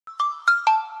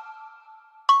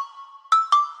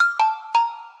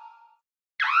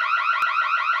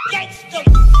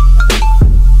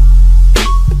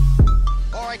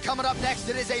All right, coming up next,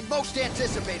 it is a most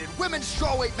anticipated women's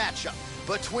strawweight matchup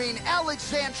between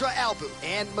Alexandra Albu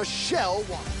and Michelle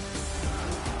Waterson.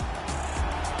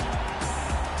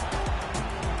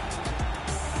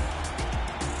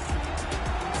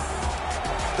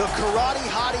 The karate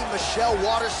hottie Michelle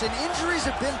Waterson, injuries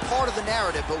have been part of the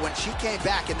narrative, but when she came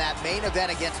back in that main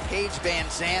event against Paige Van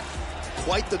Zandt,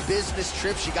 quite the business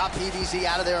trip. She got PVZ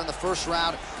out of there in the first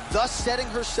round, thus setting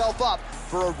herself up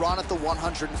for a run at the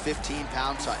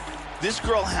 115-pound title. This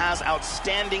girl has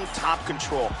outstanding top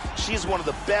control. She is one of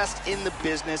the best in the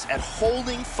business at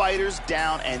holding fighters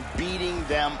down and beating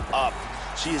them up.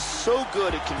 She is so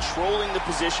good at controlling the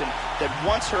position that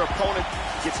once her opponent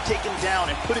gets taken down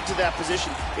and put into that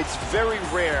position, it's very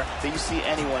rare that you see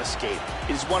anyone escape.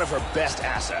 It is one of her best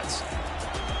assets.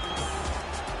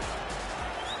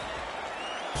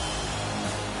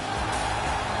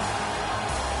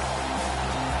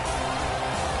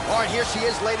 All right, here she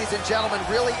is, ladies and gentlemen,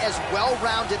 really as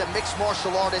well-rounded a mixed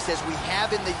martial artist as we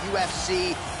have in the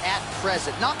UFC at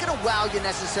present. Not going to wow you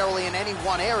necessarily in any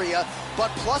one area,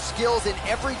 but plus skills in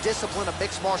every discipline of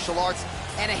mixed martial arts,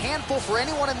 and a handful for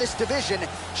anyone in this division,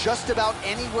 just about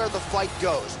anywhere the fight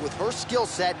goes. With her skill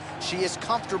set, she is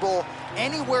comfortable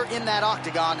anywhere in that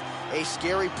octagon, a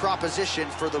scary proposition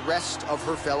for the rest of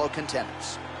her fellow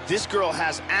contenders. This girl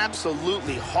has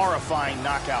absolutely horrifying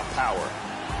knockout power.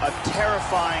 A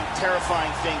terrifying,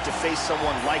 terrifying thing to face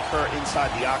someone like her inside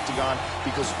the octagon,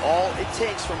 because all it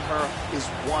takes from her is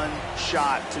one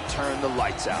shot to turn the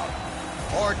lights out.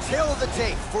 Our tail of the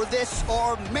tape for this,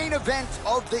 our main event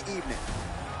of the evening.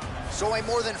 So a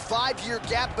more than 5-year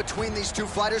gap between these two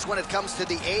fighters when it comes to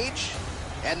the age,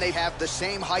 and they have the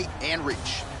same height and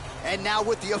reach. And now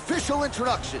with the official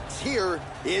introductions, here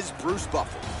is Bruce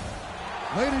Buffer.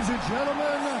 Ladies and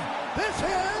gentlemen, this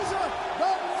is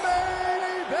the main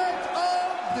event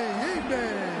of the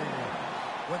evening.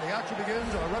 When the action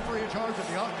begins, our referee in charge of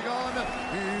the octagon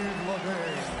is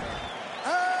looking.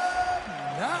 And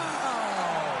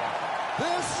now,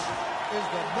 this is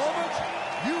the moment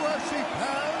UFC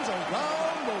fans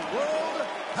around the world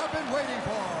have been waiting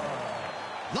for.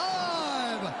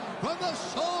 Live from the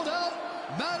sold-out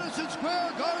Madison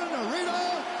Square Garden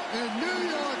Arena in New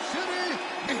York City.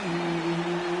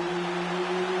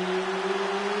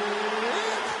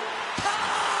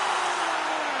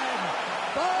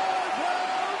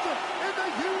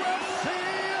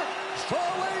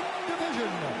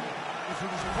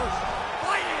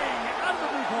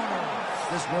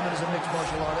 This woman is a mixed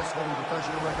martial artist holding a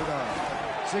professional record of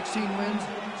 16 wins,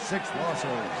 6 losses.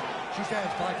 She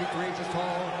stands 5 feet 3 inches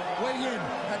tall, weighing in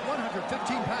at 115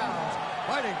 pounds,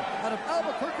 fighting out of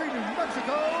Albuquerque, New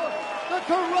Mexico, the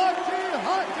karate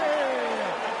hottie,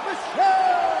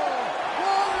 Michelle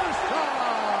Waterson.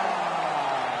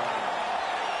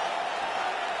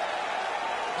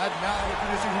 And now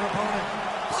introducing her opponent,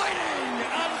 fighting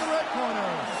out of the red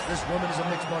corner. This woman is a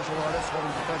mixed martial artist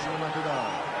holding a professional record of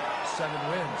 7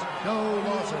 wins, no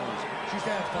losses. She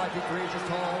stands 5 feet 3 inches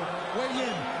tall, weighing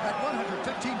in at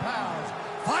 115 pounds,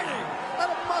 fighting out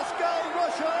of Moscow,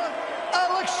 Russia,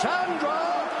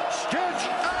 Alexandra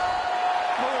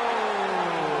Albu.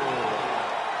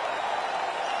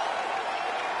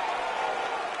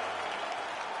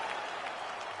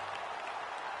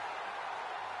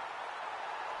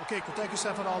 Okay, protect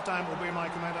yourself at all time, obey my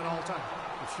command at all time.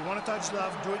 If you want to touch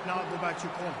love, do it now, go back to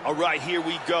your corner. All right, here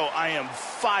we go. I am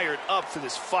fired up for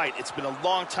this fight. It's been a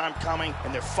long time coming,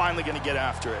 and they're finally going to get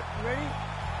after it. You ready?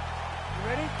 You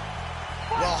ready?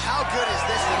 Well, how good is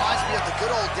this? Reminds me of the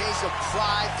good old days of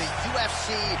Pride, the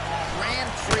UFC Grand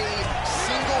Prix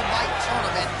single night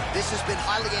tournament. This has been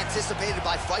highly anticipated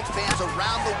by fight fans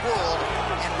around the world.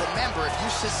 And remember, if you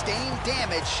sustain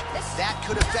damage, that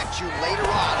could affect you later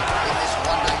on in this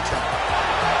one-night tournament.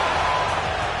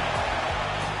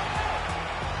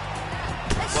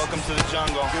 Welcome to the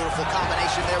jungle. Beautiful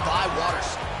combination there by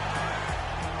Waterson.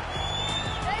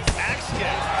 Axe kick.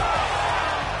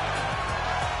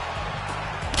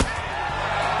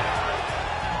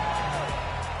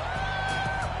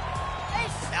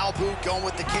 Albu going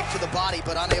with the kick to the body,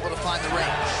 but unable to find the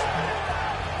range.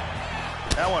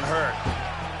 That one hurt.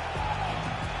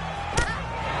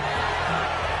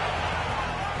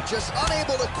 Just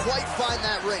unable to quite find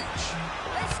that range.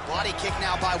 Body kick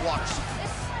now by Waterson.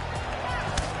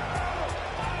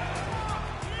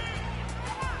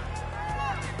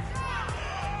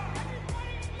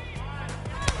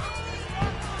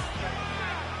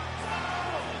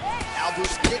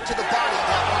 Albu's kick to the body,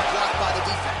 that one blocked by the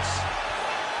defense.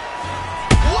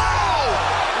 Wow!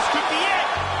 This could be it.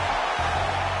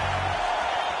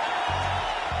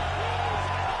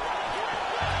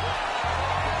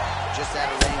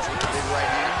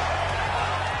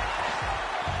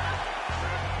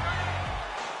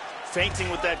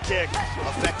 Feinting with that kick.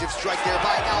 Effective strike there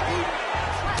by Albu.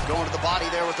 Going to the body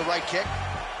there with the right kick.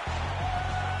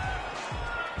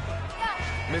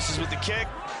 Misses with the kick.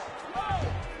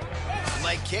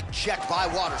 Leg kick checked by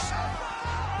Waterson.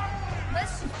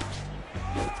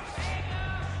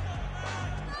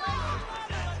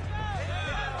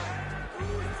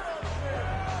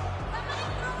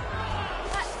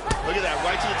 Look at that,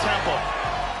 right to the temple.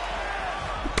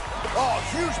 Oh,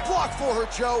 huge block for her,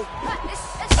 Joe.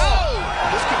 Oh,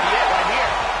 this could be it right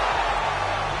here.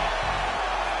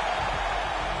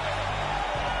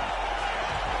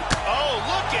 Oh,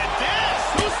 look at this.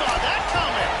 Who saw that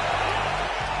coming?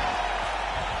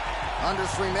 Under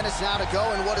 3 minutes now to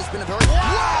go in what has been a very...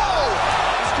 Whoa!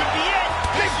 This could be it.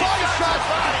 Big body shot.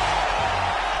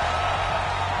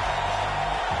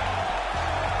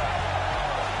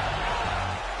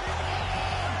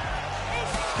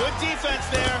 Good defense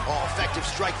there. Oh, effective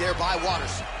strike there by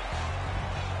Waterson.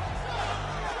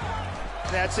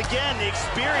 That's again the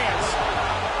experience.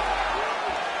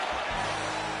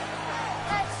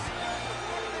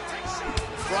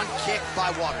 Front kick by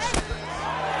Waterson.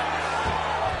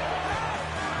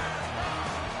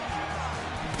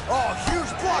 Oh,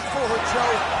 huge block for her,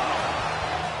 Joe.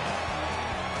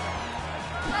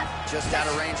 Just out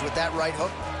of range with that right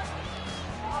hook.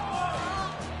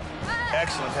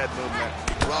 Excellent head movement.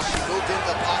 Well, she moved into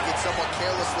the pocket somewhat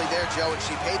carelessly there, Joe, and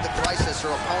she paid the price as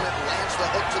her opponent lands the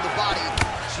hook to the body.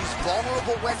 She's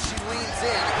vulnerable when she leans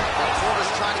in. Her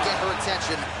corner's trying to get her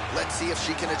attention. Let's see if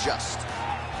she can adjust.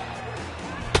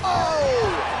 Oh,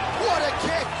 what a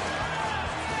kick!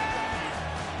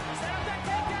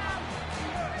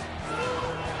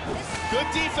 Good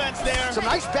defense there. Some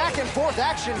nice back and forth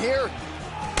action here.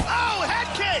 Oh, head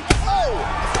kick! Oh!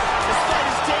 This fight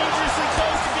is dangerously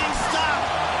close to being stopped.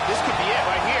 This could be it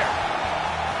right here.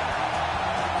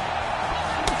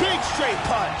 Big straight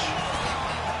punch.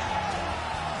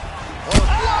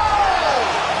 Oh!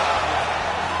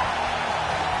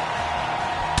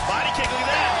 Body kick, look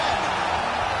at that.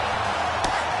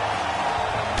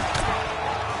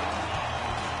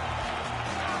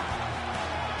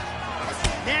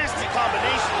 Nasty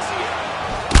combinations here.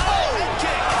 Oh, head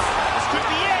kick. This could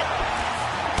be it.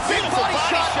 Beautiful body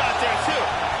shot there, too.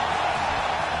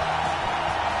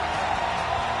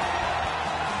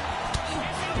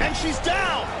 And she's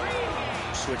down.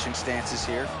 Switching stances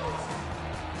here.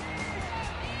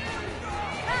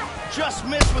 Just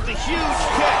missed with the huge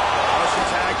kick. Oh, she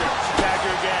tagged her. She tagged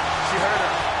her again. She hurt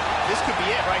her. This could be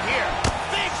it right here.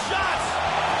 Big shots.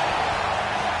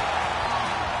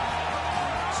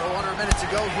 So under a minute to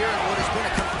go here in what has been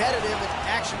a competitive and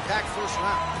action-packed first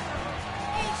round.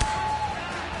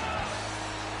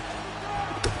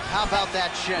 How about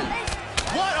that shin?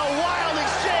 What a wild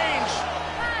exchange.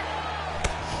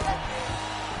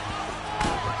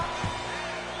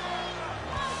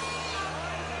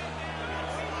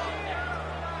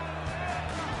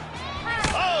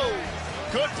 Oh,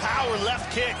 good power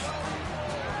left kick.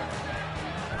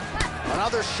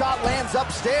 Another shot lands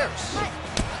upstairs.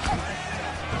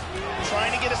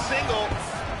 Trying to get a single.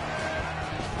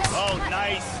 Oh,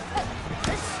 nice.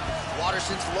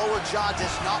 Waterson's lower jaw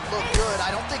does not look good.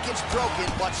 I don't think it's broken,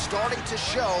 but starting to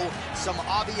show some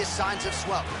obvious signs of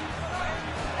swelling.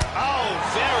 Oh,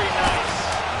 very nice.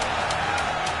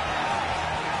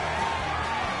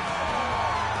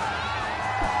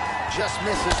 Just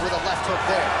misses with a left hook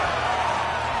there.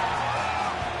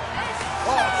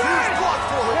 Oh, huge block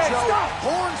for her, Joe.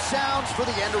 Horn sounds for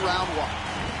the end of round one.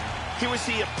 Here we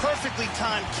see a perfectly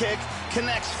timed kick,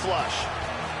 connects flush.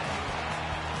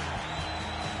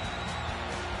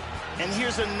 And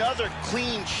here's another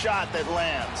clean shot that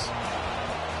lands.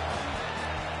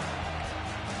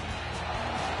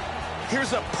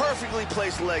 Here's a perfectly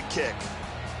placed leg kick.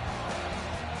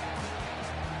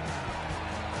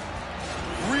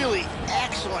 Really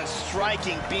excellent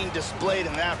striking being displayed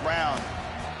in that round.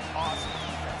 Awesome.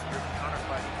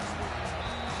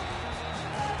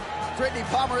 Brittany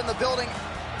Palmer in the building.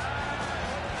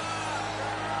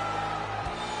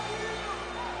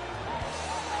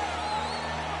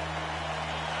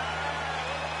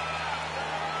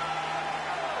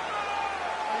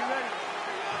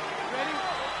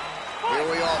 Here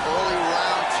we are, early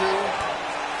round two.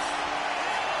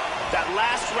 That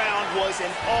last round was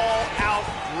an all-out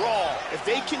brawl. If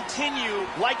they continue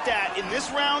like that in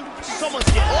this round, someone's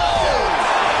getting knocked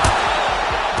out.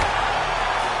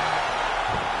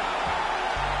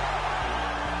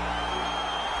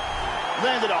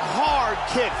 Landed a hard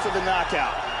kick for the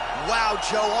knockout. Wow,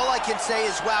 Joe, all I can say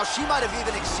is wow, she might have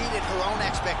even exceeded her own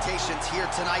expectations here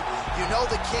tonight. You know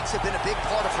the kicks have been a big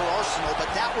part of her arsenal, but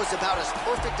that was about as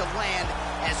perfect a land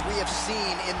as we have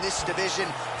seen in this division.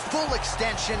 Full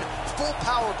extension, full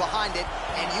power behind it,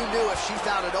 and you knew if she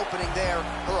found an opening there,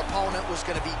 her opponent was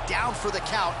going to be down for the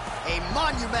count. A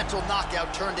monumental knockout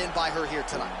turned in by her here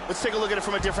tonight. Let's take a look at it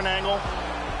from a different angle.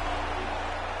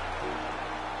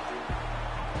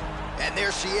 And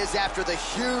there she is after the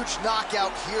huge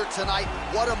knockout here tonight.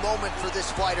 What a moment for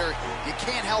this fighter. You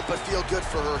can't help but feel good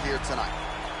for her here tonight.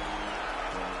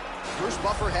 Bruce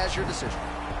Buffer has your decision.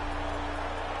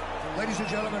 Ladies and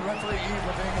gentlemen, referee Yves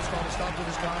Levine has called a stop to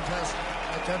this contest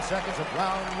at 10 seconds of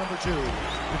round number 2.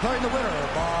 Declaring the winner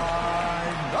by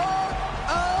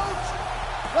knockout,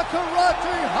 the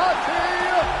Karate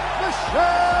Hottie,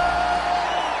 Michelle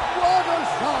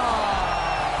Waterson.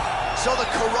 So the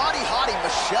Karate Hottie,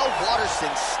 Michelle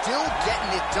Waterson, still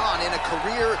getting it done in a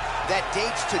career that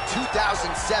dates to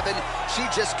 2007. She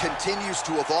just continues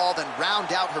to evolve and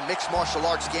round out her mixed martial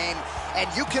arts game. And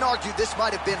you can argue this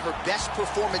might have been her best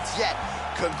performance yet.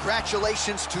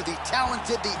 Congratulations to the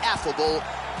talented, the affable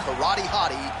Karate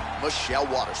Hottie, Michelle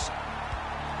Waterson.